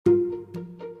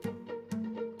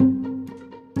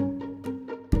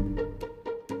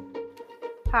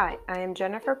Hi, I am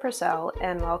Jennifer Purcell,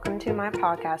 and welcome to my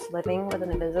podcast, Living with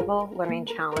an Invisible Learning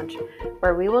Challenge,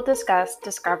 where we will discuss,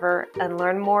 discover, and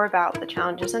learn more about the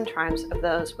challenges and triumphs of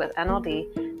those with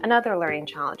NLD and other learning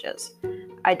challenges.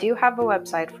 I do have a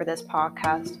website for this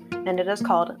podcast, and it is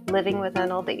called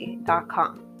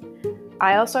livingwithnld.com.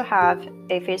 I also have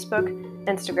a Facebook,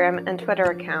 Instagram, and Twitter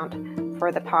account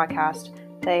for the podcast.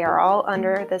 They are all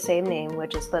under the same name,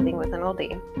 which is Living with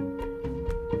NLD.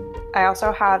 I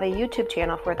also have a YouTube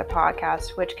channel for the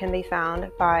podcast, which can be found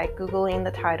by Googling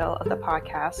the title of the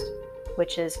podcast,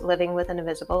 which is Living with an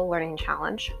Invisible Learning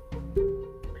Challenge.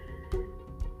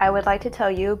 I would like to tell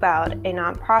you about a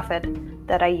nonprofit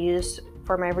that I use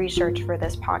for my research for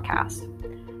this podcast.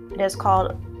 It is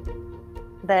called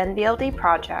the NVLD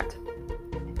Project,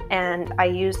 and I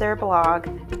use their blog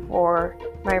for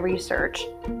my research.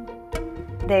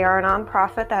 They are a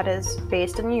nonprofit that is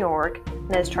based in New York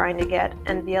and is trying to get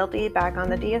NVLD back on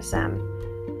the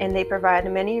DSM, and they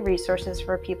provide many resources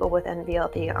for people with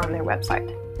NVLD on their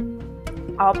website.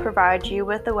 I'll provide you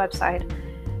with the website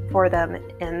for them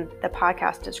in the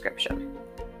podcast description.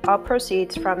 All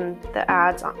proceeds from the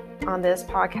ads on this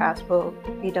podcast will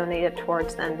be donated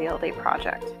towards the NVLD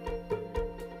project.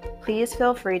 Please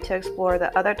feel free to explore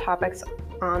the other topics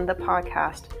on the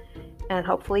podcast, and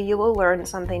hopefully you will learn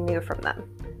something new from them.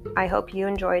 I hope you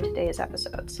enjoy today's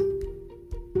episodes.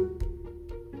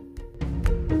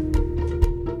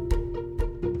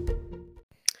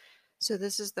 So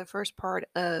this is the first part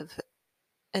of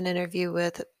an interview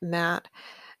with Matt,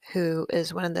 who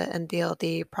is one of the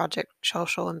NVLD Project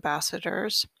Social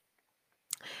Ambassadors.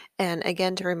 And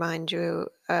again, to remind you,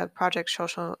 a Project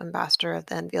Social Ambassador of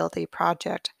the NVLD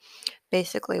Project,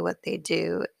 basically what they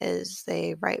do is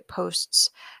they write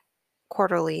posts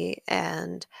quarterly,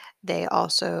 and they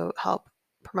also help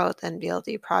promote the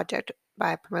NVLD Project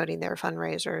by promoting their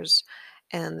fundraisers,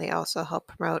 and they also help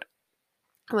promote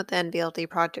what the NVLD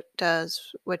Project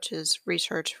does, which is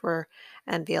research for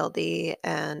NVLD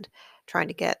and trying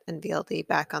to get NVLD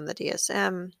back on the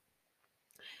DSM,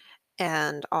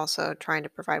 and also trying to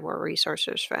provide more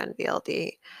resources for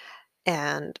NVLD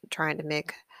and trying to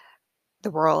make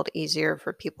the world easier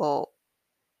for people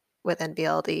with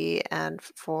NVLD and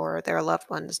for their loved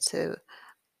ones to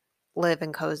live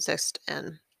and coexist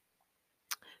in.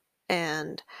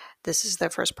 And this is the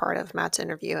first part of Matt's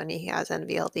interview, and he has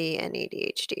NVLD and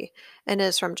ADHD and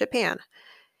is from Japan.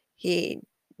 He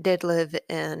did live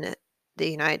in the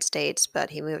United States, but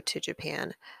he moved to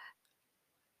Japan,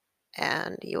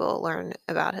 and you will learn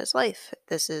about his life.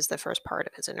 This is the first part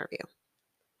of his interview.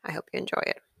 I hope you enjoy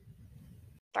it.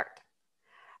 Start.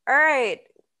 All right.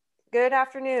 Good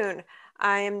afternoon.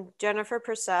 I am Jennifer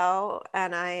Purcell,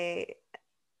 and I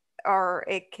are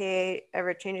aka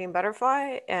Ever-Changing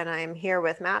Butterfly, and I'm here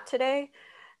with Matt today,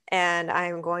 and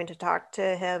I'm going to talk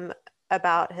to him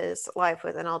about his life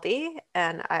with NLD,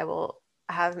 and I will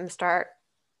have him start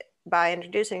by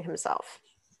introducing himself.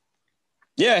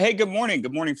 Yeah, hey, good morning.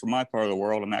 Good morning from my part of the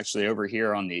world. I'm actually over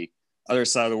here on the other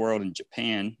side of the world in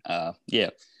Japan.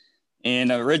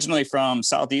 And originally from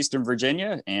Southeastern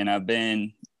Virginia, and I've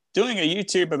been doing a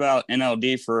YouTube about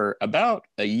NLD for about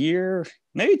a year,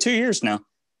 maybe 2 years now.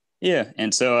 Yeah,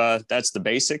 and so that's the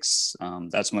basics.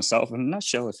 That's myself in a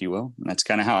nutshell, if you will. And that's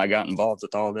kind of how I got involved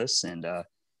with all this and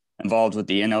involved with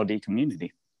the NLD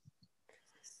community.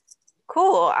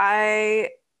 Cool. I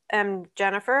am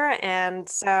Jennifer, and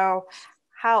so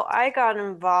how I got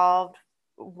involved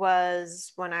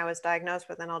was when I was diagnosed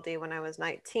with NLD when I was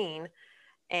 19.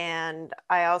 And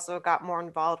I also got more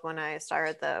involved when I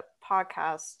started the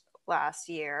podcast last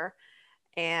year.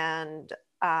 And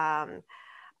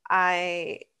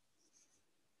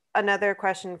another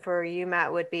question for you,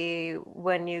 Matt, would be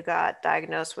when you got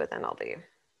diagnosed with NLD.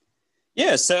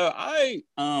 Yeah, so I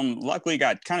luckily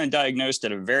got kind of diagnosed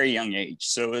at a very young age.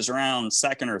 So it was around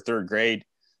second or third grade.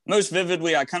 Most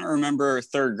vividly, I kind of remember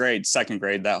third grade, second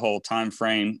grade, that whole time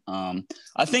frame. I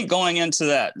think going into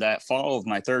that fall of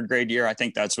my third grade year, I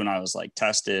think that's when I was like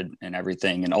tested and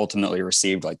everything, and ultimately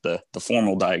received like the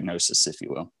formal diagnosis, if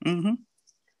you will. Mm-hmm.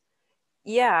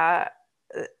 Yeah,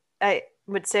 I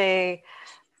would say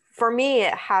for me,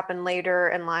 it happened later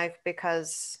in life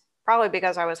probably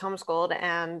because I was homeschooled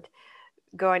and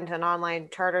going to an online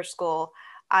charter school.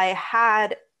 I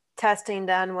had testing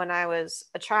done when I was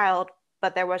a child,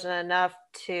 but there wasn't enough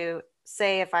to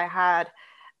say if I had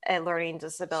a learning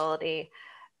disability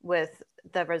with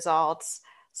the results.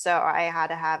 So I had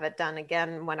to have it done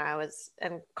again when I was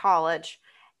in college.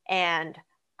 And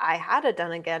I had it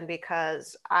done again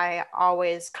because I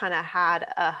always kind of had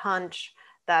a hunch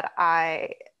that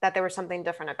there was something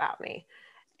different about me.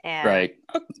 And right.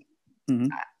 Mm-hmm.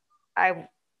 I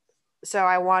so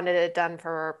I wanted it done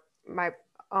for my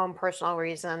own personal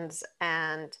reasons,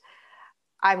 and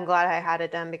I'm glad I had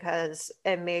it done because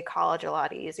it made college a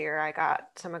lot easier. I got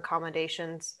some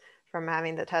accommodations from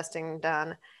having the testing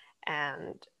done,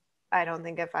 and I don't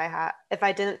think if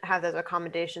I didn't have those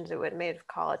accommodations, it would have made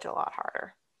college a lot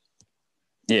harder.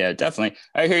 Yeah, definitely.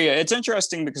 I hear you. It's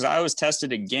interesting because I was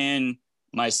tested again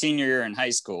my senior year in high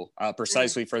school, Mm.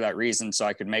 precisely for that reason, so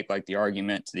I could make like the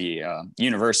argument to the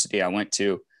university I went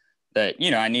to that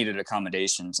I needed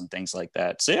accommodations and things like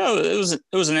that. So yeah, it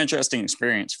was an interesting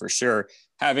experience for sure.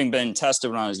 Having been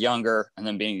tested when I was younger and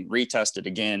then being retested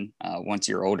again once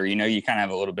you're older, you kind of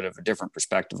have a little bit of a different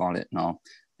perspective on it and all.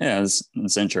 Yeah,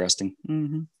 it's interesting.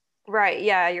 Mm-hmm. Right.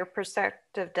 Yeah, your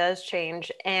perspective does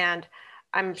change. And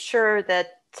I'm sure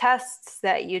that tests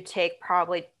that you take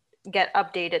probably get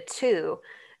updated too.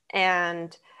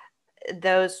 And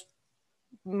those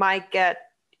might get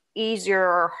easier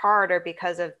or harder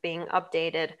because of being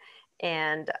updated.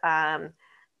 And,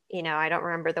 I don't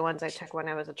remember the ones I took when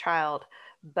I was a child,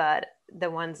 but the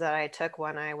ones that I took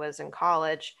when I was in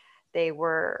college, they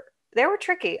were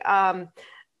tricky. Yeah,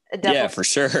 Definitely, for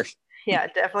sure. yeah,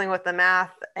 definitely with the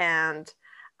math, and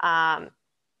um,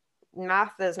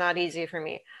 math is not easy for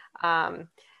me. Um,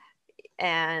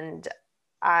 and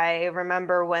I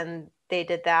remember when they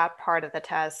did that part of the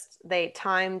test, they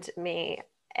timed me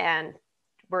and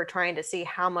were trying to see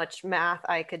how much math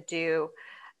I could do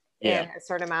in Yeah. a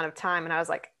certain amount of time. And I was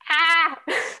like, ah.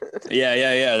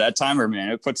 Yeah. That timer, man,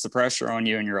 it puts the pressure on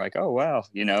you, and you're like, oh wow,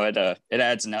 it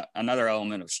adds another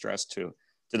element of stress to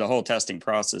the whole testing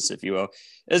process, if you will.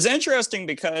 It's interesting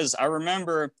because I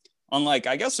remember on like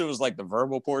I guess it was like the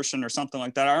verbal portion or something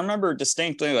like that. I remember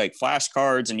distinctly like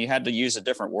flashcards, and you had to use a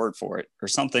different word for it or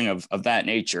something of that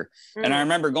nature. And I Mm.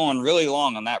 remember going really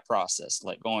long on that process,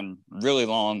 like going really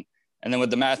long. And then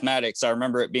with the mathematics, I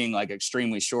remember it being like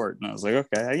extremely short, and I was like,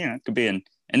 okay, it could be an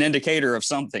indicator of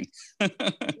something.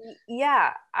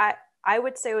 Yeah, I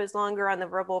would say it was longer on the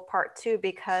verbal part too,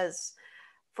 because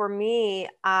for me,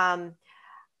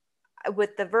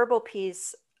 with the verbal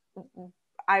piece,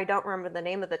 I don't remember the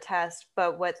name of the test,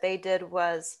 but what they did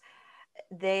was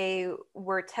they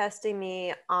were testing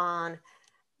me on.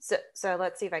 So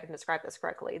let's see if I can describe this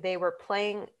correctly. They were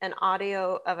playing an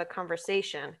audio of a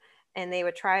conversation, and they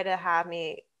would try to have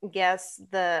me guess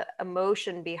the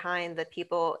emotion behind the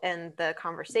people in the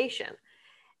conversation.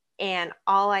 And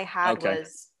all I had Okay.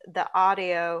 was the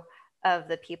audio of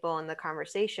the people in the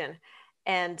conversation.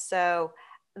 And so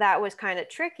that was kind of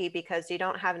tricky because you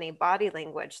don't have any body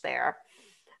language there.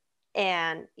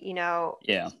 And,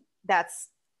 Yeah. that's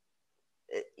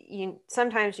you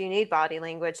sometimes you need body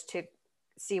language to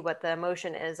see what the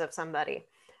emotion is of somebody.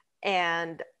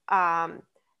 And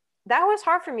that was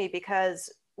hard for me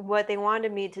because what they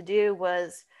wanted me to do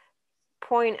was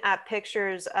point at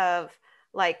pictures of,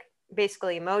 like,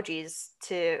 basically emojis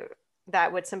to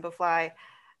that would simplify,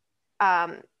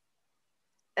 um,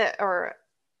 or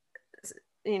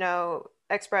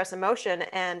express emotion,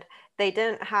 and they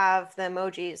didn't have the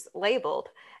emojis labeled.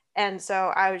 And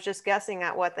so I was just guessing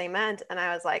at what they meant, and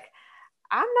I was like,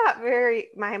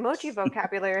 my emoji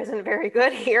vocabulary isn't very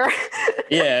good here.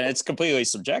 Yeah, and it's completely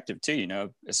subjective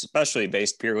too, especially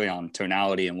based purely on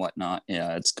tonality and whatnot.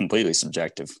 Yeah, it's completely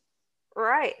subjective.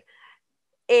 Right.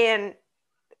 And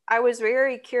I was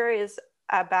very curious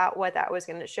about what that was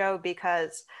going to show,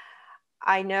 because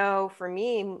I know for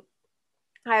me,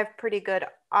 I have pretty good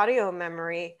audio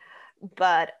memory,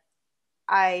 but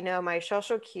I know my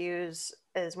social cues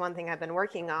is one thing I've been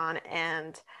working on,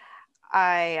 and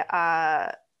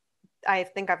I I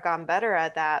think I've gotten better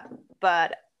at that.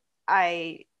 But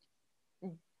I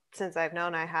since I've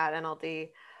known I had NLD,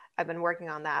 I've been working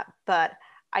on that. But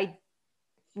I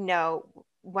know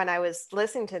when I was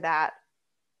listening to that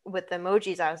with the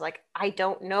emojis, I was like, I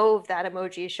don't know if that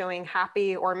emoji is showing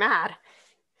happy or mad.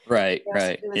 Right, It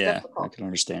right. was Yeah, I difficult. can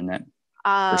understand that for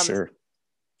Um, sure.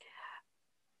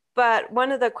 but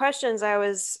one of the questions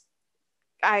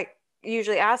I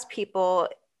usually ask people,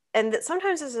 and that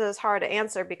sometimes this is hard to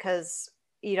answer because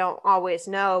you don't always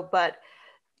know, but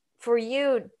for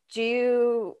you, do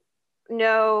you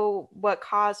know what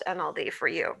caused NLD for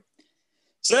you?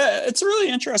 So it's a really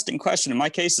interesting question. In my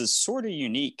case, is sort of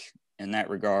unique in that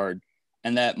regard,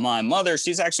 and that my mother,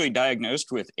 she's actually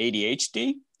diagnosed with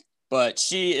ADHD, but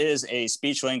she is a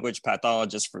speech language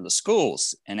pathologist for the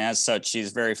schools, and as such,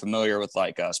 she's very familiar with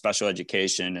like special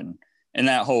education and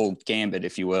that whole gambit,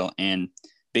 if you will. And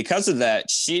because of that,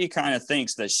 she kind of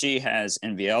thinks that she has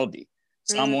NVLD.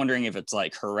 So I'm Mm, wondering if it's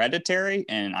like hereditary,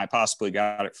 and I possibly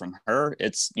got it from her.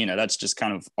 It's that's just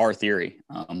kind of our theory.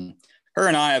 her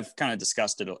and I have kind of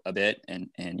discussed it a bit, and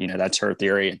that's her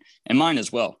theory and mine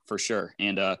as well, for sure.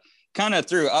 And kind of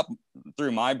through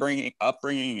my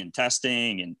upbringing and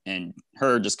testing and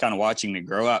her just kind of watching me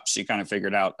grow up, she kind of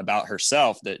figured out about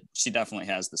herself that she definitely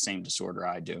has the same disorder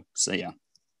I do. So yeah.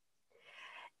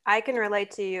 I can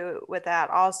relate to you with that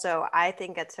also. I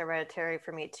think it's hereditary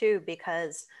for me too,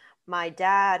 because my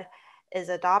dad is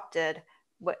adopted.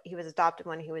 He was adopted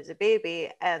when he was a baby.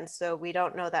 And so we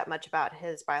don't know that much about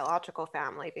his biological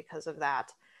family because of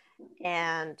that.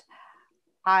 And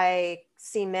I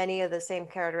see many of the same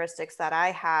characteristics that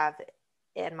I have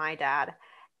in my dad.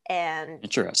 And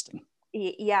Interesting.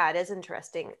 yeah, it is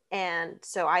interesting. And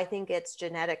so I think it's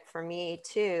genetic for me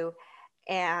too.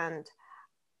 And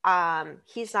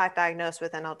he's not diagnosed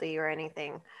with NLD or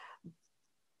anything,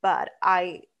 but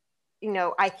I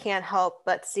can't help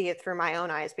but see it through my own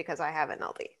eyes because I have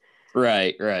NLD.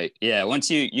 Right. Yeah.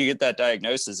 Once you get that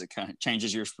diagnosis, it kind of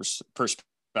changes your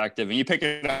perspective, and you pick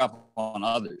it up on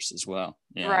others as well.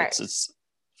 Yeah, Right. it's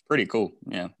pretty cool.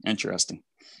 Yeah, interesting.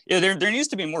 Yeah, there needs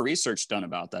to be more research done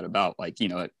about that, about like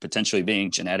it potentially being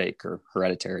genetic or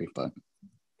hereditary. But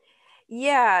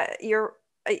Yeah,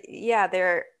 yeah,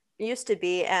 there used to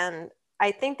be, and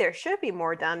I think there should be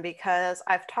more done because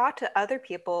I've talked to other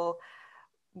people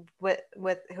with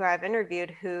who I've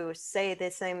interviewed who say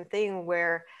the same thing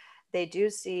where they do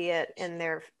see it in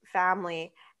their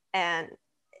family, and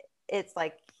it's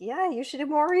like, yeah, you should do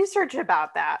more research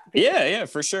about that because yeah,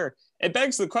 for sure. It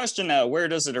begs the question, where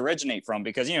does it originate from?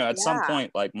 Because at some yeah.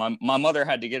 point, like my mother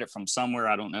had to get it from somewhere.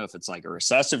 I don't know if it's like a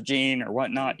recessive gene or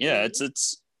whatnot. Yeah, Mhm.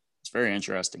 it's very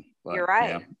interesting. But You're right.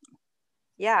 yeah.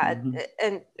 Yeah, Mm-hmm.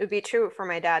 and it would be true for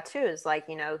my dad too. Is like,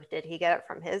 did he get it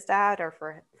from his dad or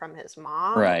from his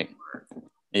mom? Right.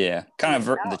 Yeah. Kind of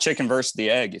the chicken versus the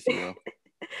egg, if you will.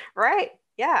 Right.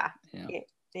 Yeah. Yeah.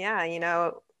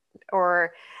 Yeah,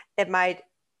 or it might,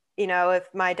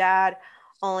 if my dad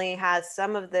only has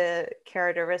some of the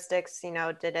characteristics,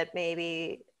 did it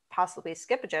maybe possibly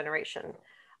skip a generation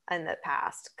in the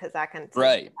past? Because that can tend to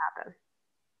Right. happen.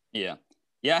 Yeah.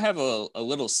 Yeah. I have a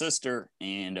little sister,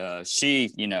 and she,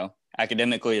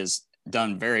 academically has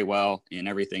done very well in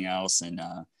everything else. And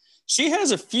she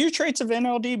has a few traits of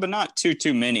NLD, but not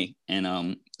too many.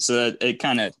 And so it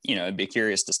kind of, it'd be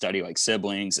curious to study like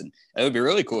siblings, and it would be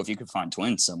really cool if you could find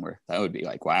twins somewhere. That would be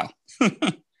like, wow.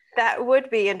 That would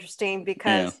be interesting Yeah.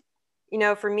 because,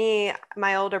 for me,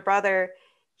 my older brother,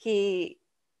 he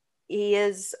he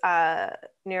is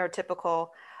neurotypical,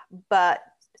 but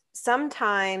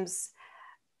sometimes,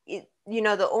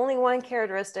 the only one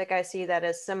characteristic I see that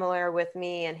is similar with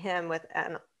me and him with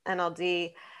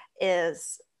NLD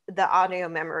is the audio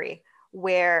memory,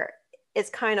 where it's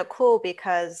kind of cool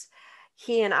because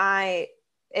he and I,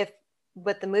 if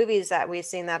with the movies that we've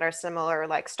seen that are similar,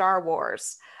 like Star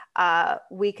Wars,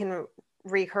 we can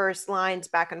rehearse lines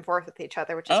back and forth with each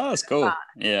other, which is Oh, kind that's of fun. cool.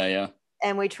 Yeah.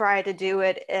 And we try to do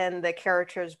it in the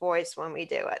character's voice when we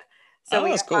do it. So Oh, we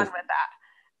that's have fun cool. with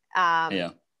that. Yeah.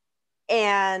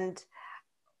 And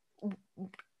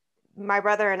my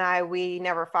brother and I, we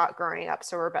never fought growing up,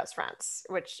 so we're best friends,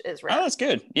 which is Oh, rare. that's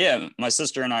good. Yeah, my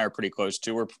sister and I are pretty close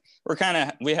too. We're kind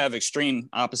of, we have extreme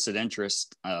opposite interests,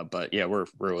 but yeah, we're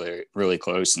really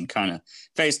close, and kind of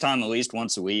FaceTime at least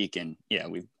once a week. And yeah,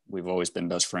 we've always been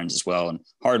best friends as well, and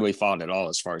hardly fought at all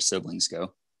as far as siblings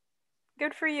go.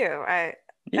 Good for you. I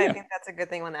Yeah, think that's a good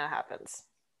thing when that happens.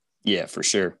 yeah, for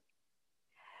sure.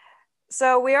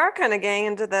 So we are kind of getting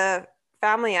into the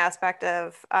family aspect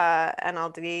of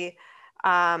NLD,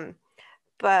 um,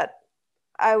 but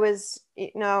I was,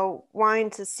 wanting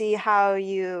to see how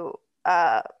you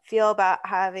feel about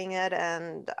having it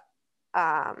and,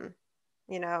 um,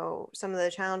 some of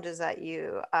the challenges that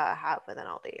you have with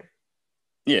NLD.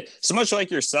 Yeah, so much like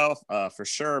yourself, for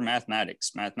sure.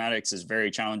 Mathematics is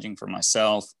very challenging for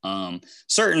myself.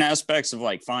 Certain aspects of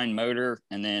like fine motor,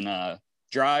 and then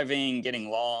driving, getting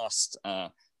lost,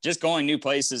 just going new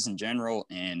places in general,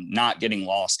 and not getting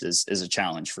lost is a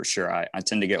challenge for sure. I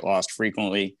tend to get lost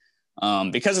frequently.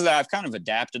 Because of that, I've kind of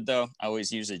adapted though. I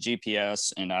always use a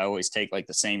GPS, and I always take like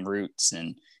the same routes.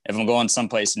 And if I'm going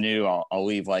someplace new, I'll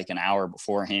leave like an hour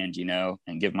beforehand,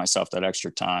 and give myself that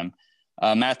extra time.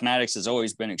 Mathematics has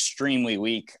always been extremely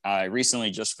weak. I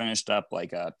recently just finished up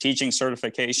like a teaching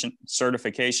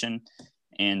certification,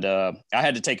 and I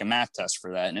had to take a math test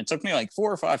for that, and it took me like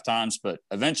 4 or 5 times, but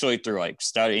eventually through like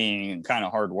studying and kind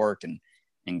of hard work and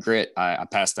grit, I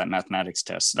passed that mathematics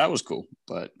test. So that was cool.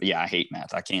 But yeah, I hate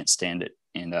math. I can't stand it,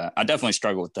 and I definitely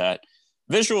struggle with that.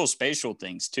 Visual spatial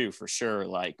things too, for sure,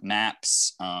 like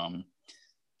maps. Trying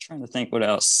to think what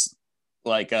else,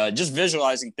 like just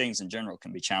visualizing things in general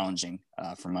can be challenging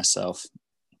for myself.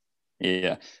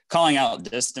 Yeah. Calling out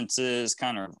distances,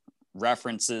 kind of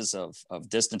references of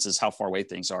distances, how far away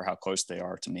things are, how close they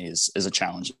are, to me is a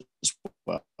challenge as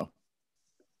well.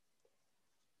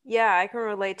 Yeah, I can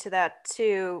relate to that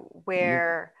too,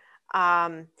 where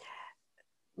um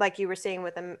like you were saying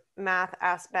with the math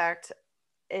aspect,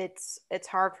 it's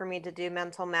hard for me to do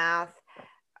mental math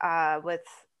with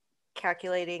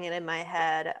calculating it in my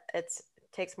head. It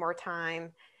takes more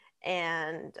time,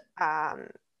 and I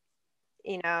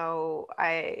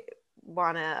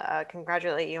want to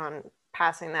congratulate you on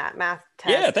passing that math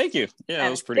test Yeah, thank you. Yeah, it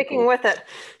and was pretty sticking cool. with it.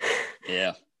 Yeah.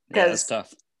 Yeah, that's Because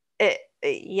tough.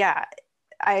 yeah,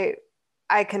 I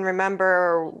I can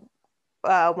remember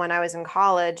when I was in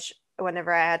college,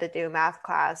 whenever I had to do a math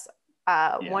class,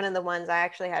 Yeah. one of the ones I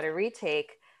actually had to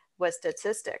retake was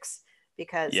statistics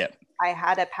because Yeah. I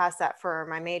had to pass that for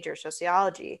my major,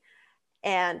 sociology.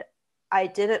 And I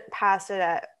didn't pass it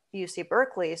at UC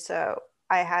Berkeley, so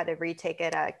I had to retake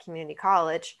it at community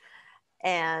college.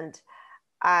 And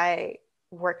I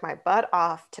worked my butt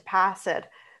off to pass it.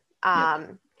 Yep.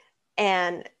 Um,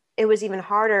 and it was even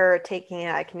harder taking it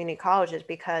at community colleges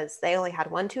because they only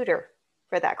had one tutor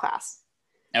for that class.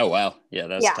 Oh, wow. Yeah,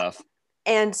 that's Yeah. tough.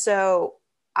 And so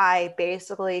I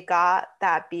basically got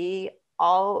that B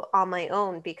all on my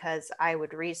own because I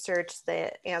would research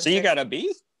the So you answers. got a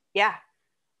B? Yeah.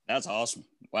 That's awesome.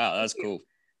 Wow, that's cool.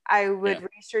 I Yeah. would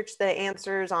research the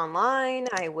answers online.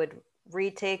 I would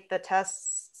retake the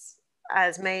tests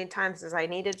as many times as I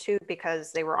needed to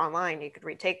because they were online. You could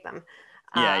retake them,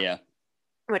 Yeah, uh, yeah.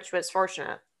 which was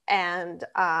fortunate. And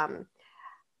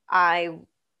I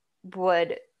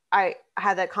would I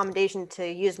had the accommodation to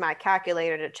use my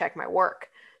calculator to check my work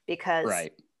because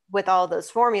Right. with all those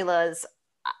formulas,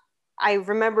 I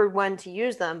remembered when to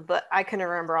use them, but I couldn't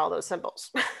remember all those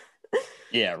symbols.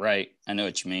 Yeah, right. I know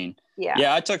what you mean. Yeah.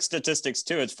 Yeah, I took statistics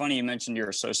too. It's funny you mentioned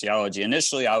your sociology.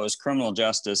 Initially, I was criminal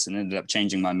justice and ended up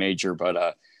changing my major,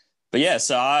 but yeah,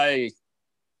 so I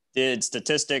did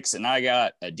statistics and I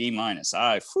got a D minus.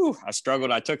 I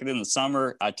struggled. I took it in the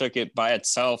summer. I took it by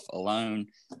itself alone.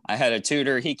 I had a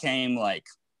tutor. He came like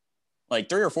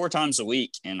 3 or 4 times a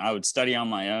week, and I would study on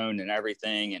my own and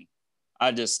everything. And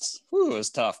it was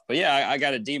tough. But yeah, I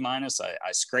got a D minus. I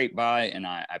scraped by and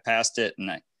I passed it.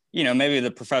 And maybe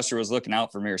the professor was looking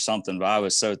out for me or something, but I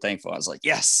was so thankful. I was like,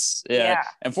 yes. Yeah. Yeah.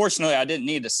 Unfortunately, I didn't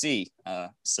need a C.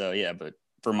 So yeah, but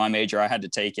for my major, I had to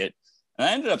take it. And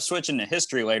I ended up switching to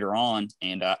history later on.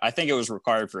 And I think it was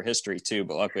required for history too,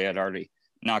 but luckily I'd already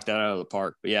knocked that out of the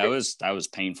park. But yeah, that was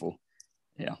painful.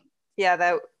 Yeah. Yeah,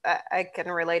 that I can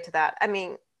relate to that. I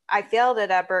mean, I failed it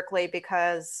at Berkeley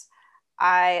because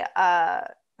I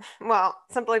well,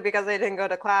 simply because I didn't go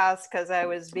to class because I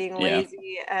was being Yeah.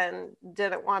 lazy and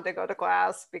didn't want to go to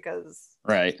class because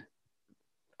Right.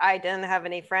 I didn't have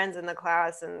any friends in the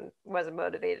class and wasn't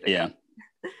motivated to go. Yeah.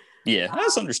 Yeah.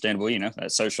 That's understandable.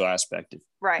 That social aspect.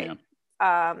 Right.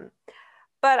 Yeah. Um,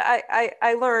 but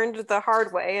I learned the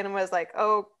hard way and was like,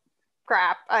 oh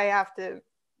crap, I have to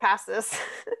pass this.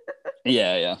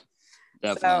 Yeah. Yeah.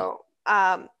 Definitely.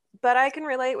 So, but I can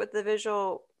relate with the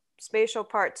visual spatial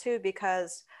part too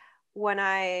because when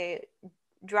I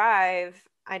drive,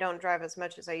 I don't drive as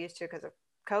much as I used to because of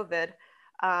COVID.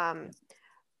 Um,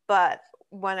 but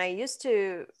when I used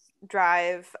to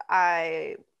drive,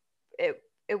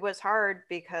 it was hard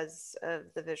because of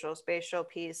the visual spatial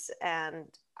piece, and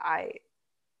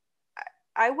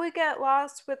I would get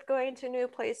lost with going to a new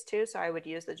place too. So I would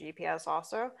use the GPS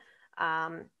also,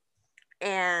 um,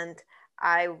 and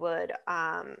I would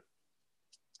um,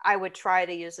 I would try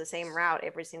to use the same route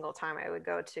every single time I would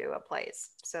go to a place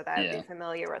so that I'd be Yeah.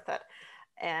 familiar with it.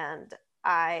 And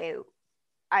I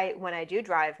I when I do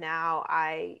drive now,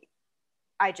 I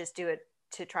just do it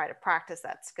to try to practice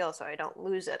that skill so I don't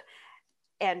lose it.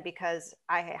 And because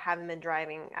I haven't been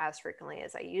driving as frequently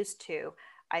as I used to,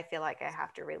 I feel like I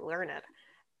have to relearn it.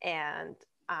 And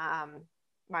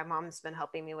my mom's been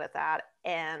helping me with that.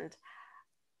 And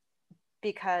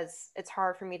because it's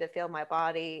hard for me to feel my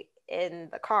body in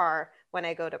the car when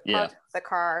I go to Yeah. park the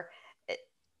car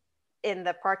in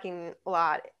the parking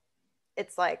lot,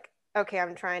 it's like, okay,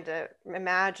 I'm trying to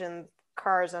imagine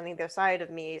cars on either side of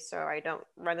me so I don't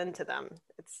run into them.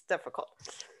 It's difficult.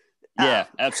 Yeah,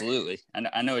 absolutely.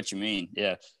 I know what you mean.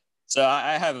 Yeah. So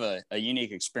I have a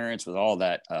unique experience with all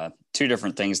that. Two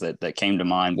different things that came to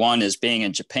mind. One is being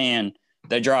in Japan,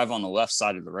 they drive on the left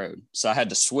side of the road. So I had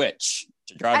to switch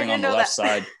to I driving on didn't the know left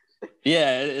that. side.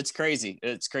 Yeah, it's crazy.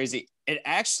 It's crazy. It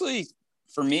actually,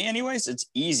 for me, anyways, it's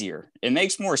easier. It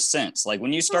makes more sense. Like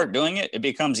when you start doing it, it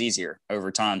becomes easier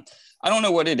over time. I don't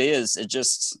know what it is.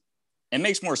 It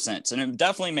makes more sense. And it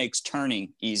definitely makes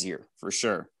turning easier for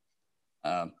sure.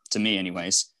 to me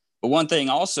anyways. But one thing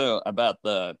also about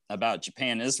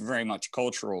Japan is very much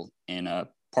cultural, and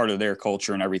part of their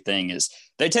culture and everything is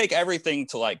they take everything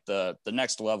to like the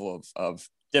next level of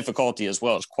difficulty as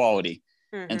well as quality.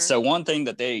 And Mm-hmm. so one thing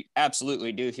that they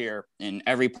absolutely do here in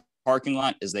every parking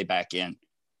lot is they back in.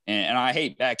 And I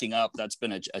hate backing up. That's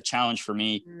been a challenge for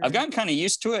me. I've Mm. gotten kind of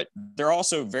used to it. They're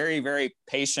also very, very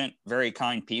patient, very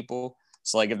kind people.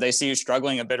 So like if they see you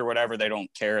struggling a bit or whatever, they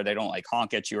don't care. They don't like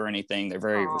honk at you or anything. They're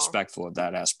very Oh, respectful of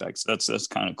that aspect. So that's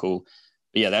kind of cool.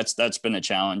 But yeah, that's been a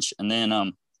challenge. And then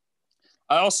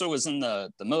I also was in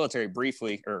the military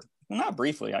briefly, or well, not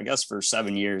briefly, I guess for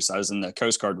 7 years. I was in the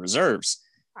Coast Guard Reserves.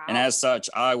 And wow. as such,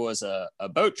 I was a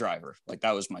boat driver. Like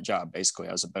that was my job, basically.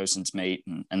 I was a bosun's mate,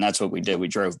 and that's what we did. We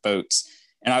drove boats.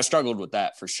 And I struggled with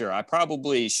that for sure. I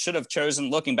probably should have chosen,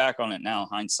 looking back on it now,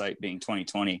 hindsight being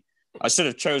 2020, I should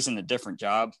have chosen a different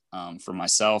job for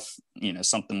myself,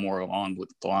 something more along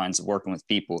with the lines of working with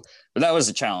people. But that was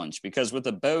a challenge because with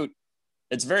a boat,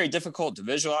 it's very difficult to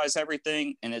visualize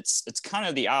everything, and it's kind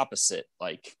of the opposite.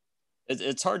 Like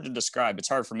it's hard to describe. It's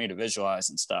hard for me to visualize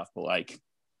and stuff, but like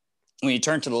when you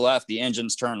turn to the left, the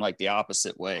engines turn like the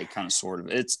opposite way, kind of sort of.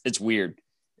 It's weird.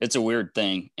 It's a weird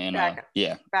thing, and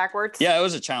yeah, Backwards. yeah, it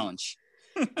was a challenge.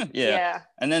 Yeah, Yeah.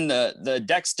 and then the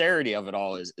dexterity of it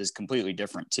all is completely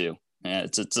different too. Yeah,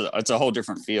 it's a whole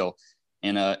different feel.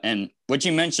 And what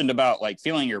you mentioned about like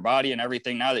feeling your body and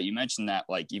everything. Now that you mentioned that,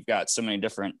 like you've got so many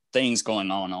different things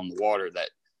going on the water that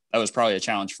was probably a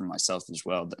challenge for myself as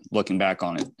well. Looking back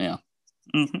on it, yeah.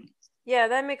 Mm-hmm. Yeah,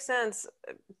 that makes sense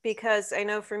because I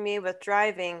know for me with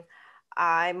driving,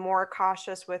 I'm more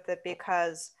cautious with it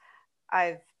because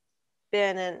I've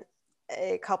been in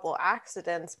a couple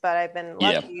accidents, but I've been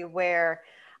Yeah, lucky where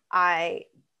I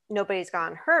nobody's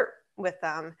gotten hurt with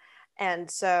them.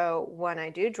 And so when I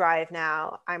do drive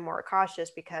now, I'm more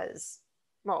cautious because,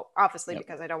 well, obviously yep,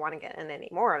 because I don't want to get in any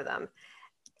more of them.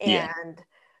 yeah, And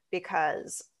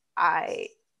because I,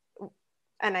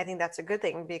 and I think that's a good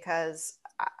thing because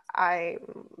I'm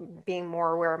being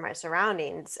more aware of my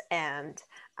surroundings and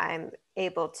I'm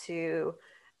able to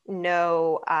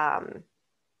know,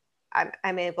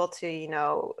 I'm able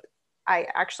to, I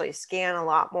actually scan a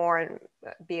lot more and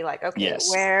be like, okay, yes,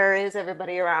 where is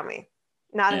everybody around me?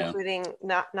 Not yeah. including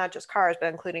not just cars,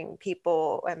 but including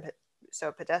people and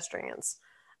so pedestrians.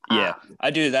 Yeah, Um,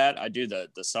 I do that. I do the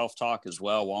self talk as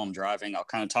well while I'm driving. I'll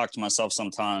kind of talk to myself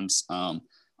sometimes.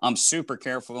 I'm super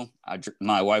careful.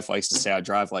 My wife likes to say I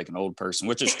drive like an old person,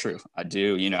 which is true. I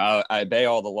do. I obey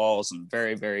all the laws and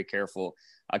very, very careful.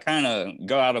 I kind of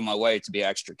go out of my way to be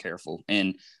extra careful.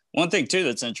 And one thing too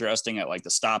that's interesting at like the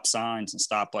stop signs and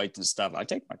stoplights and stuff, I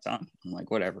take my time. I'm like,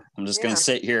 whatever. I'm just gonna yeah,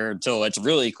 sit here until it's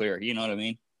really clear. You know what I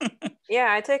mean? yeah,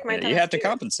 I take my Yeah, you time have to too.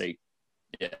 compensate.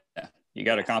 Yeah, you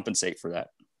got to Yeah, compensate for that.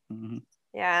 Mm-hmm.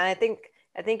 yeah, and I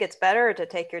think it's better to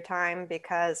take your time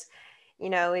because,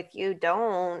 if you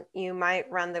don't, you might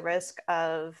run the risk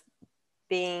of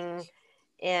being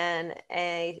in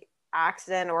a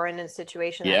accident or in a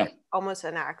situation that Yeah. is almost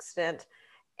an accident,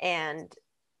 and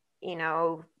you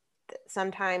know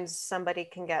sometimes somebody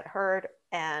can get hurt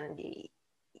and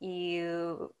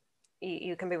you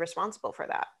you can be responsible for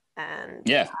that. And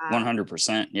Yeah,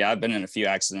 100%. Yeah, I've been in a few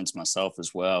accidents myself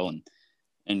as well,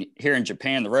 and here in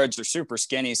Japan, the roads are super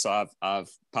skinny, so I've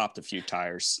popped a few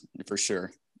tires for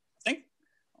sure. I think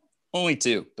only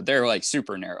two, but they're like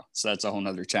super narrow, so that's a whole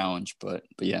nother challenge. But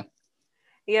yeah,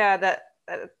 yeah,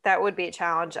 that would be a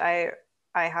challenge. I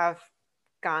have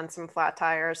gone some flat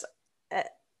tires. Uh,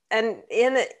 and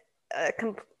uh,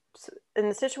 in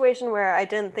the situation where I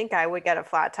didn't think I would get a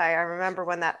flat tire, I remember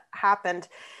when that happened.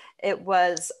 It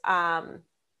was, if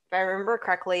I remember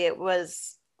correctly, it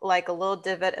was like a little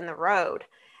divot in the road.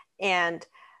 And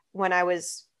when I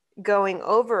was going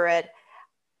over it,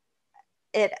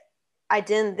 it I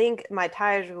didn't think my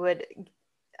tires would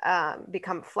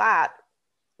become flat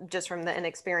just from the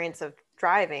inexperience of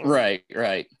driving. right,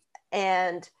 right.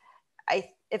 And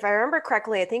if I remember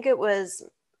correctly, I think it was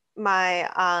my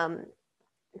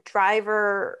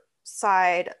driver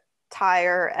side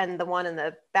tire and the one in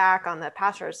the back on the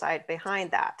passenger side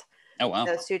behind that, Oh wow.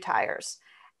 those two tires.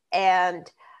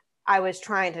 And I was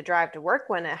trying to drive to work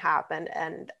when it happened,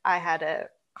 and I had to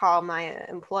call my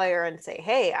employer and say,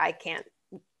 "Hey, I can't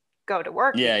go to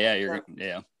work Yeah, because yeah, of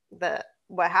yeah, the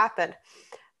what happened."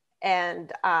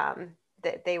 And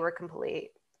they were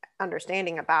completely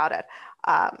understanding about it.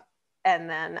 Um, and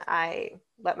then I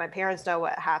let my parents know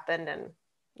what happened, and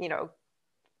you know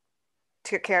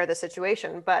took care of the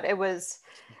situation. But it was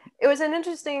an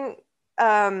interesting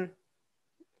um,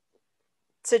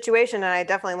 situation, and I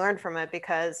definitely learned from it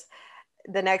because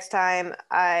the next time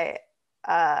uh,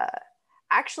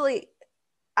 actually,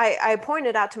 I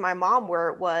pointed out to my mom where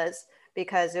it was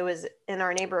because it was in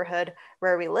our neighborhood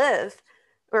where we live,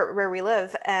 or where we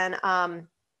live, and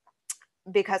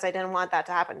because I didn't want that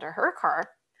to happen to her car,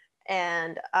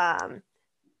 and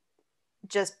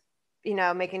just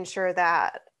making sure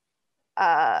that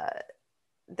uh,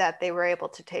 that they were able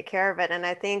to take care of it. And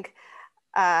I think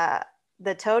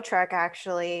the tow truck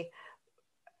actually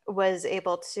was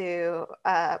able to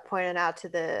point it out to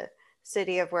the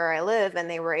city of where I live, and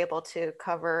they were able to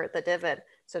cover the divot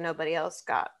so nobody else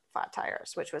got flat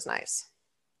tires, which was nice.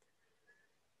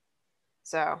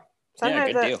 So Yeah, sometimes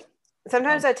good that deal.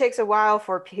 sometimes Um, that takes a while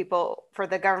for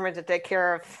the government to take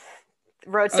care of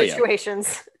road oh yeah,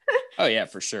 situations. oh yeah,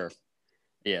 for sure.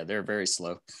 Yeah, they're very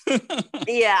slow.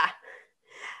 Yeah.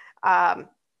 Um,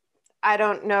 I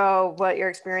don't know what your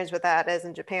experience with that is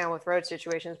in Japan with road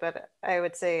situations, but I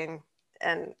would say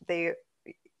in the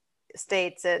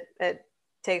states it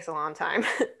takes a long time.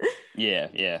 Yeah,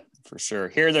 yeah, for sure.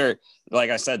 Here, they're like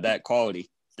I said, that quality.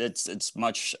 It's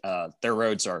much. Their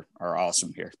roads are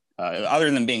awesome here. Other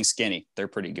than being skinny, they're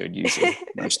pretty good usually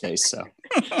most days. So,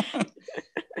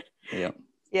 yeah.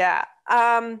 Yeah.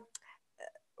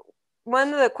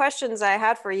 One of the questions I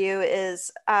had for you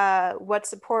is what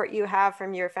support you have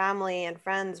from your family and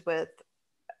friends with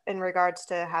in regards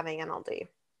to having NLD.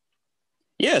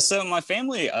 Yeah, so my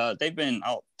family, they've been,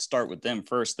 I'll start with them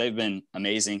first. They've been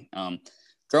amazing.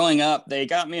 Growing up, they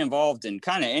got me involved in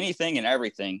kind of anything and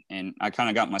everything. And I kind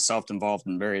of got myself involved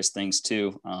in various things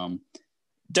too.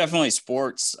 Definitely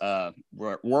sports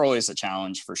were always a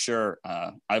challenge for sure.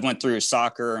 I went through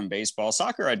soccer and baseball.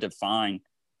 Soccer, I did fine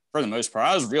for the most part.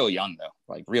 I was real young though,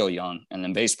 like real young. And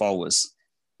then baseball was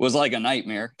like a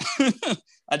nightmare.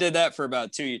 I did that for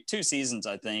about two seasons,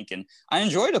 I think. And I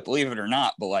enjoyed it, believe it or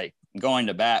not, but like going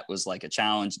to bat was like a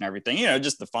challenge and everything,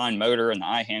 just the fine motor and the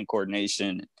eye hand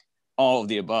coordination, all of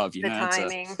the above, The it's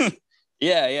timing.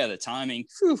 yeah, the timing.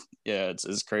 Whew, yeah,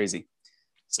 it's crazy.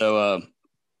 So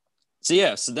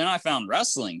then I found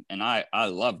wrestling and I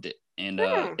loved it. And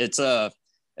Hmm. it's a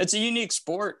unique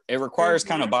sport. It requires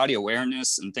kind of Mm-hmm. body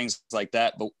awareness and things like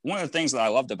that. But one of the things that I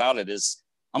loved about it is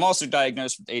I'm also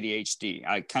diagnosed with ADHD.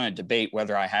 I kind of debate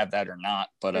whether I have that or not,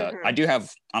 but Mm-hmm.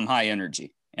 I'm high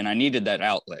energy and I needed that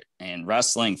outlet. And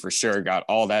wrestling for sure got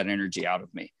all that energy out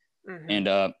of me.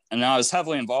 Mm-hmm. And I was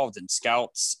heavily involved in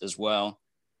scouts as well.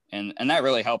 And that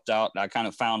really helped out. I kind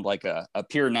of found like a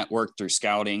peer network through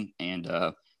scouting and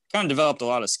kind of developed a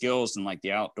lot of skills in like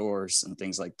the outdoors and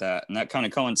things like that. And that kind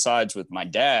of coincides with my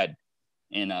dad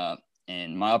and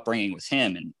my upbringing with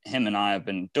him. And him and I have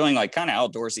been doing like kind of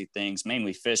outdoorsy things,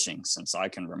 mainly fishing since I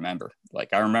can remember.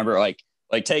 Like I remember like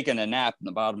taking a nap in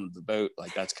the bottom of the boat.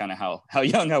 Like that's kind of how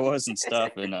young I was and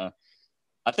stuff. And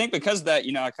I think because of that,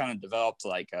 I kind of developed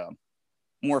like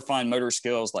more fine motor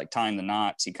skills, like tying the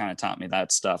knots. He kind of taught me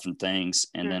that stuff and things.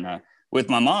 And then Mm-hmm. with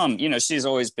my mom, she's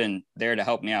always been there to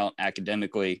help me out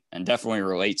academically and definitely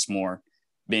relates more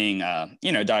being,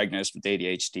 diagnosed with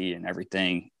ADHD and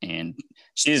everything. And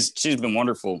she's been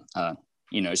wonderful.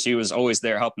 She was always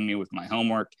there helping me with my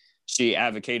homework. She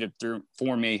advocated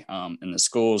for me in the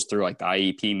schools through like the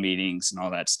IEP meetings and all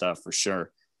that stuff for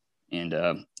sure. And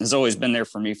has always been there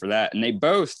for me for that. And they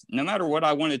both, no matter what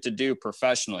I wanted to do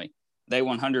professionally, they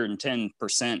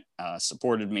 110%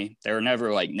 supported me. They were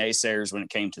never like naysayers when it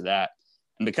came to that.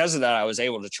 And because of that, I was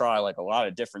able to try like a lot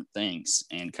of different things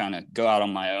and kind of go out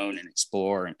on my own and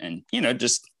explore and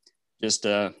just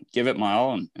give it my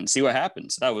all and see what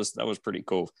happens. That was pretty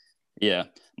cool. Yeah.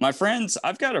 My friends,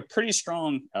 I've got a pretty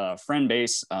strong friend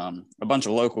base, a bunch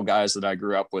of local guys that I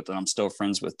grew up with and I'm still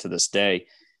friends with to this day.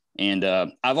 And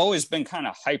I've always been kind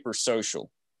of hyper social.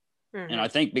 And Mm-hmm. I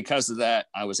think because of that,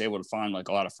 I was able to find like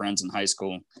a lot of friends in high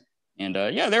school. And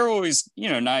yeah, they were always,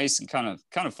 nice and kind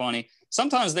of funny.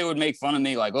 Sometimes they would make fun of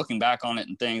me, like looking back on it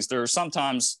and things. There were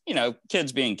sometimes,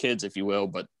 kids being kids, if you will,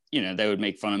 but they would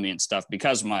make fun of me and stuff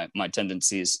because of my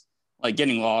tendencies, like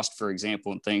getting lost, for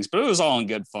example, and things. But it was all in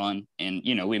good fun. And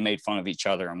we made fun of each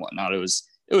other and whatnot. It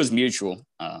was mutual,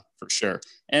 for sure.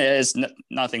 And it's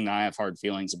nothing that I have hard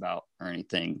feelings about or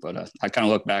anything, but I kind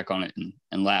of look back on it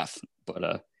and laugh.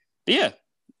 But yeah,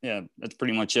 that's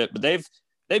pretty much it. But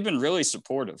they've been really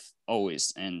supportive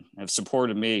always, and have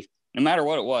supported me no matter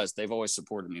what it was. They've always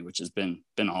supported me, which has been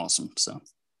awesome. So,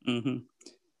 mm-hmm.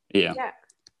 Yeah, Yeah.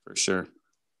 for sure.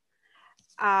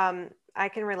 I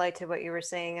can relate to what you were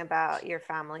saying about your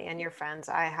family and your friends.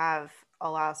 I have a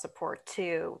lot of support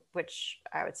too, which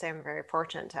I would say I'm very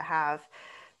fortunate to have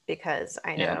because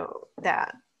I Yeah, know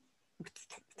that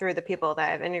through the people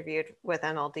that I've interviewed with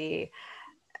NLD,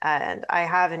 and I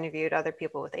have interviewed other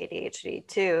people with ADHD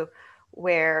too,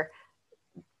 where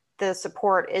the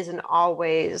support isn't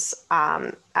always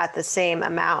at the same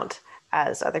amount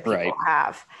as other people Right.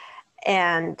 have.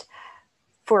 And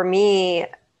for me,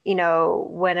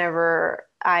 whenever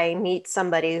I meet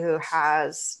somebody who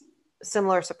has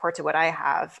similar support to what I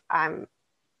have, I'm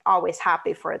always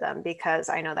happy for them because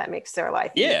I know that makes their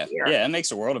life Yeah. easier. Yeah. It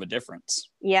makes a world of a difference.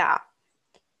 Yeah.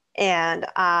 And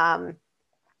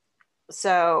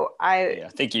so Yeah.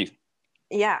 Thank you.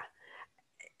 yeah,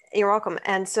 you're welcome.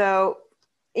 And so,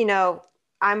 you know,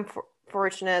 I'm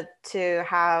fortunate to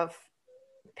have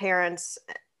parents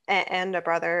and a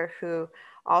brother who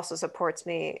also supports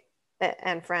me,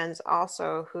 and friends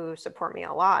also who support me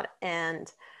a lot.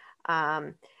 And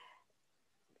um,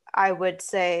 I would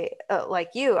say,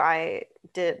 like you, I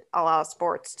did a lot of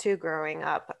sports too growing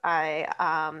up. I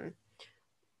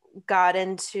got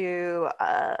into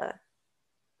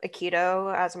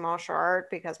Aikido as a martial art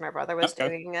because my brother was Okay.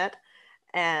 doing it.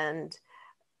 And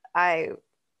I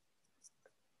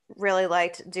really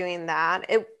liked doing that.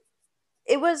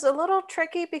 It was a little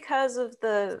tricky because of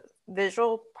the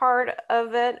visual part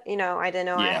of it. I didn't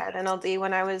know I Yeah. had NLD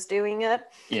when I was doing it,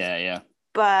 Yeah. Yeah.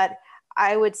 but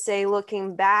I would say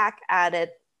looking back at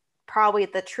it, probably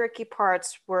the tricky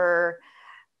parts were,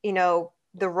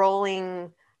 the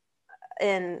rolling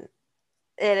in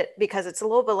it, because it's a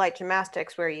little bit like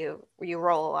gymnastics where you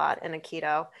roll a lot in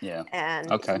Aikido. Yeah.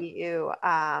 And Okay.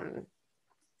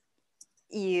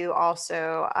 you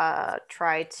also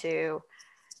try to,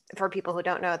 for people who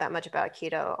don't know that much about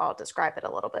Aikido, I'll describe it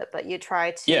a little bit, but you try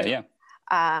Yeah. to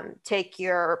Yeah. take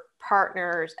your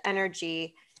partner's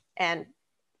energy and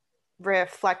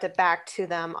reflect it back to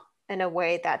them in a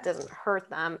way that doesn't hurt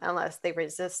them unless they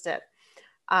resist it.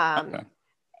 Um, Okay.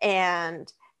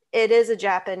 and it is a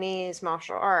Japanese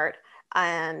martial art.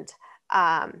 And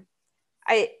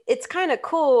it's kind of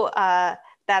cool that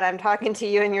I'm talking to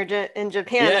you and you're in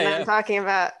Japan Yeah. and I'm Yeah. talking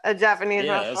about a Japanese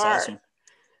Yeah. martial That's art. awesome.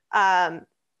 Um,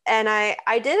 and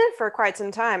I did it for quite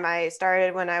some time. I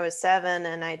started when I was 7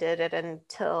 and I did it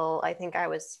until I think I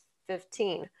was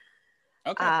 15.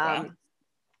 Okay. Wow. Um,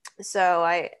 so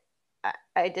I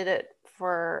did it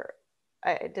for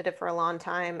a long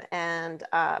time. And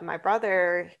my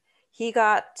brother, he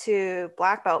got to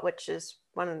black belt, which is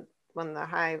one of the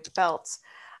high belts.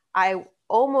 I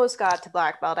almost got to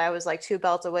black belt. I was like 2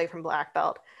 belts away from black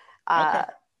belt Okay. uh,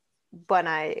 when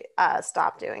I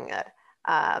stopped doing it.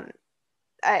 Um,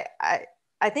 I, I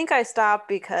I think I stopped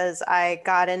because I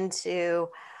got into,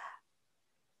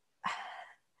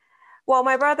 well,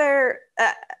 my brother,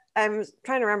 I'm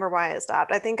trying to remember why I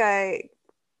stopped. I think I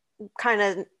kind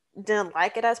of didn't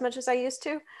like it as much as I used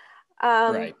to.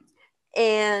 Um, Right.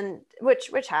 and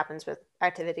which happens with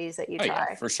activities that you Oh yeah,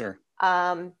 try. for sure.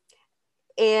 Um,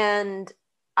 and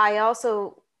I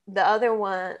also, the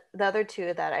other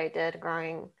two that I did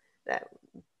growing, that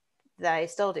that I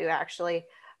still do actually,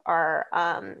 are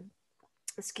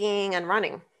skiing and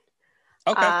running.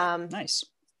 Okay. Um, Nice.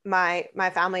 my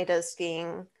family does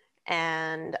skiing,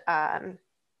 and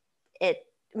it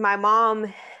my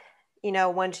mom,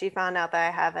 when she found out that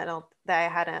I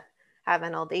hadn't have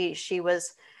NLD, she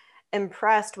was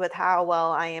impressed with how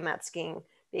well I am at skiing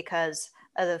because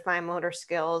of the fine motor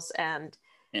skills and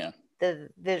Yeah. the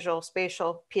visual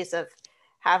spatial piece of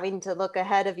having to look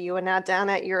ahead of you and not down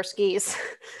at your skis.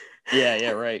 Yeah.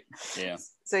 Yeah. Right. Yeah.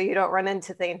 So you don't run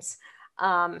into things.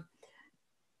 Um,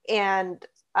 and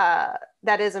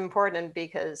that is important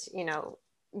because,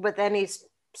 with any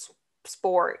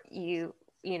sport, you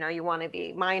want to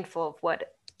be mindful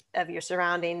of your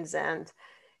surroundings. And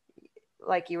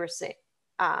like you were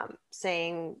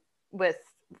saying with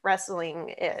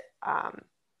wrestling,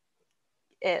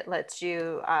 it lets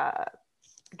you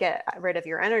get rid of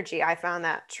your energy. I found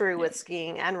that true Yeah. with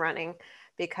skiing and running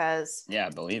because, Yeah. I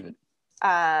believe it.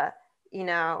 uh, you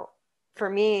know, for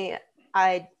me,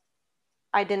 I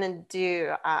I didn't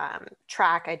do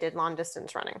track. I did long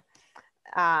distance running,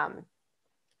 um,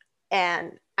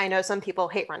 and I know some people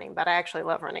hate running, but I actually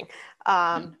love running.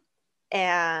 Yeah. Um,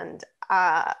 and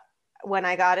uh, when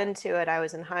I got into it, I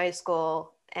was in high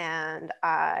school, and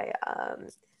I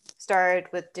started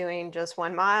with doing just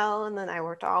 1 mile, and then I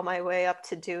worked all my way up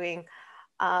to doing,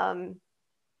 um,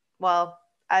 well,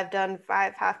 I've done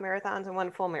 5 half marathons and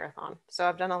 1 full marathon, so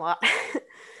I've done a lot.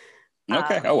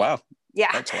 Okay. um, Oh wow.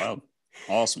 yeah. That's wild.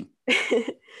 Awesome.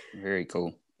 Very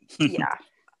cool. Yeah.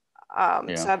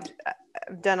 Yeah. So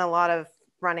I've done a lot of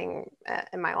running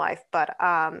in my life, but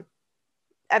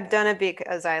I've done it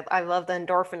because I love the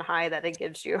endorphin high that it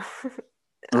gives you.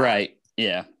 Right.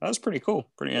 Yeah. That was pretty cool.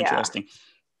 Pretty Yeah. interesting.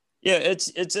 Yeah,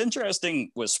 it's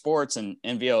interesting with sports and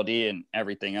NVLD and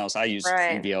everything else. I use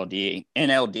Right. NVLD,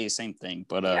 NLD, same thing.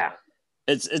 But Yeah.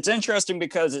 it's interesting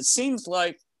because it seems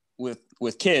like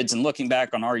with kids and looking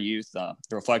back on our youth,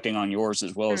 reflecting on yours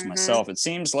as well as myself, it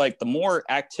seems like the more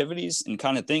activities and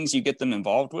kind of things you get them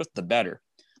involved with, the better.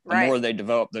 The more they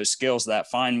develop those skills, that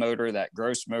fine motor, that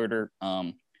gross motor,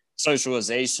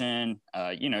 socialization,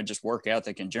 just work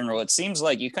ethic in general. It seems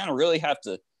like you kind of really have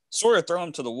to sort of throw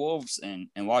them to the wolves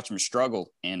and watch them struggle,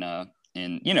 and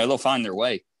they'll find their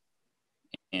way.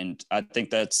 And I think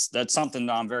that's something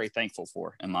that I'm very thankful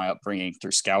for in my upbringing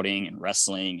through scouting and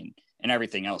wrestling and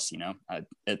everything else. I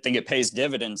think it pays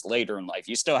dividends later in life.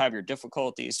 You still have your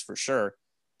difficulties for sure,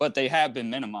 but they have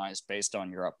been minimized based on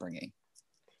your upbringing.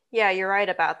 Yeah, you're right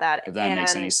about that. If that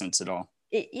makes any sense at all.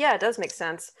 Yeah, it does make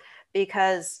sense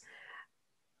because,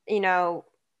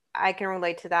 I can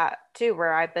relate to that too,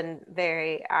 where I've been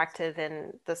very active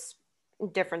in this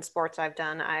different sports I've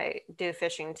done. I do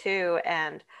fishing too.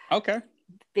 And okay,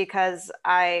 because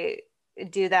I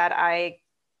do that, I,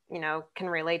 can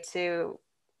relate to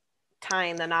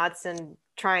tying the knots and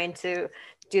trying to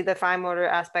do the fine motor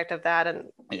aspect of that.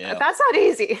 And that's not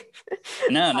easy.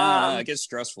 No, it gets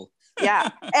stressful. Yeah.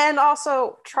 And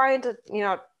also trying to,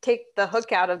 take the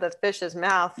hook out of the fish's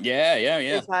mouth. Yeah.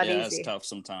 It's not easy. It's tough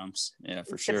sometimes. Yeah,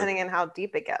 for sure. Depending on how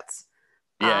deep it gets.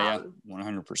 Yeah.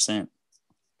 100%.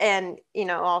 And,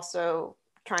 also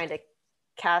trying to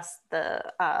cast the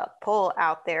pole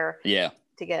out there. Yeah.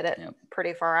 To get it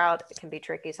pretty far out. It can be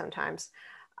tricky sometimes.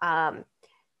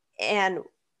 And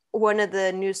one of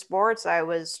the new sports I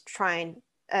was trying,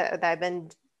 that I've been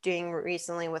doing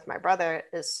recently with my brother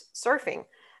is surfing.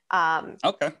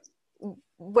 Okay.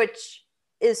 Which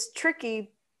is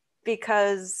tricky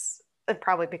because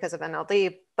probably because of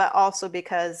NLD, but also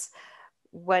because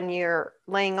when you're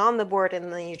laying on the board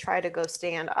and then you try to go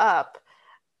stand up,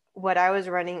 what I was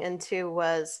running into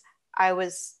was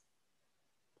let's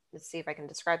see if I can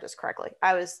describe this correctly.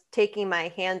 I was taking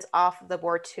my hands off the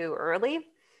board too early.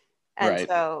 And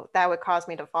so that would cause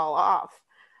me to fall off.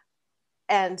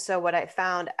 And so what I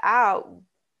found out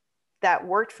that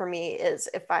worked for me is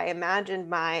if I imagined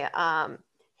my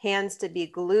hands to be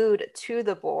glued to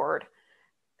the board,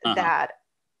 that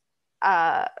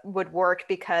would work,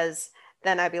 because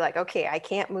then I'd be like, okay, I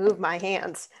can't move my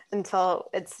hands until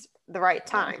it's the right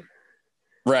time.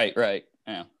 Right.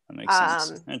 Yeah, that makes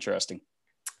sense. Interesting.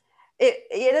 It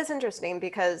is interesting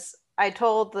because I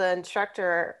told the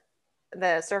instructor,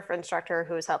 the surf instructor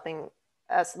who was helping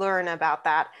us learn about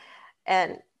that,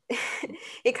 and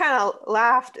he kind of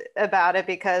laughed about it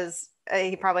because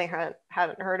he probably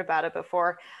hadn't heard about it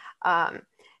before. And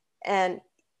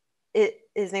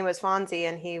his name was Fonzie,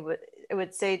 and he was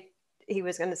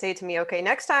going to say to me, okay,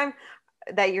 next time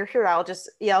that you're here, I'll just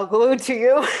yell glued to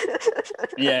you.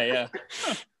 Yeah.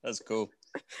 That's cool.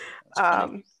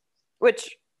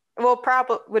 Which would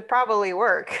probably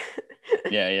work.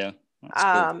 Yeah.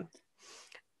 That's cool.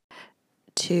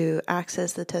 To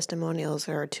access the testimonials,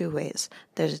 there are two ways.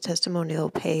 There's a testimonial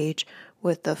page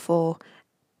with the full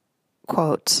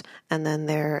quotes, and then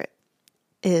there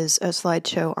is a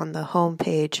slideshow on the home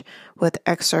page with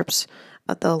excerpts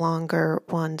of the longer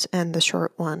ones and the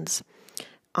short ones.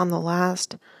 On the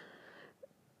last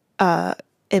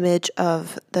image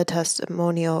of the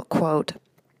testimonial quote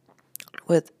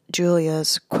with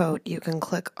Julia's quote, you can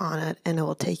click on it and it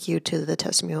will take you to the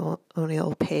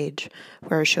testimonial page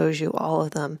where it shows you all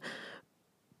of them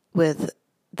with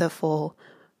the full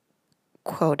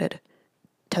quoted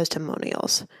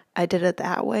testimonials. I did it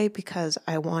that way because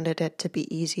I wanted it to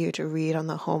be easier to read on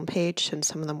the home page, since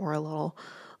some of them were a little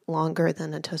longer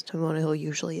than a testimonial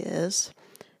usually is.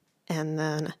 And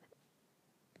then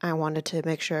I wanted to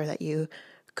make sure that you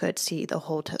could see the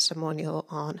whole testimonial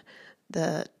on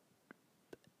the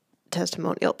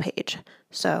testimonial page.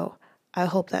 So I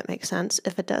hope that makes sense.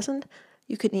 If it doesn't,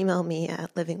 you can email me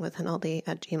at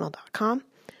livingwithnld@gmail.com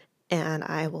and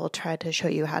I will try to show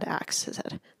you how to access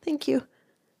it. Thank you.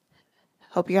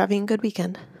 Hope you're having a good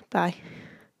weekend. Bye.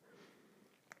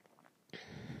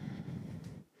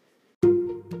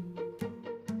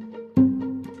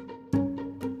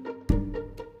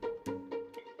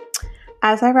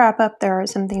 As I wrap up, there are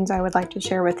some things I would like to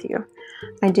share with you.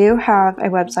 I do have a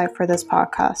website for this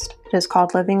podcast. It is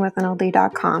called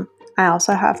livingwithnld.com. I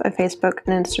also have a Facebook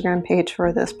and Instagram page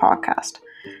for this podcast.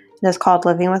 It is called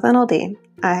Living with NLD.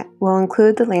 I will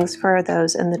include the links for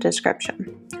those in the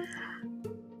description.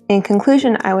 In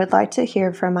conclusion, I would like to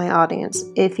hear from my audience.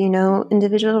 If you know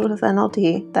individuals with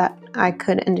NLD that I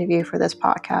could interview for this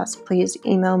podcast, please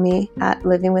email me at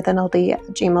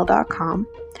livingwithnld@gmail.com.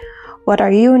 What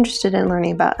are you interested in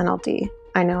learning about NLD?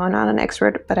 I know I'm not an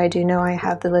expert, but I do know I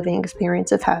have the living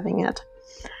experience of having it.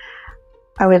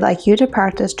 I would like you to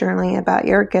practice journaling about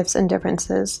your gifts and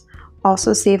differences.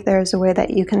 Also see if there is a way that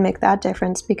you can make that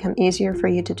difference become easier for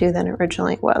you to do than it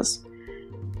originally was.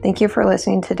 Thank you for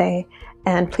listening today,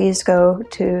 and please go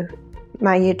to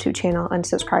my YouTube channel and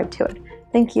subscribe to it.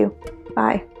 Thank you.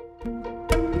 Bye.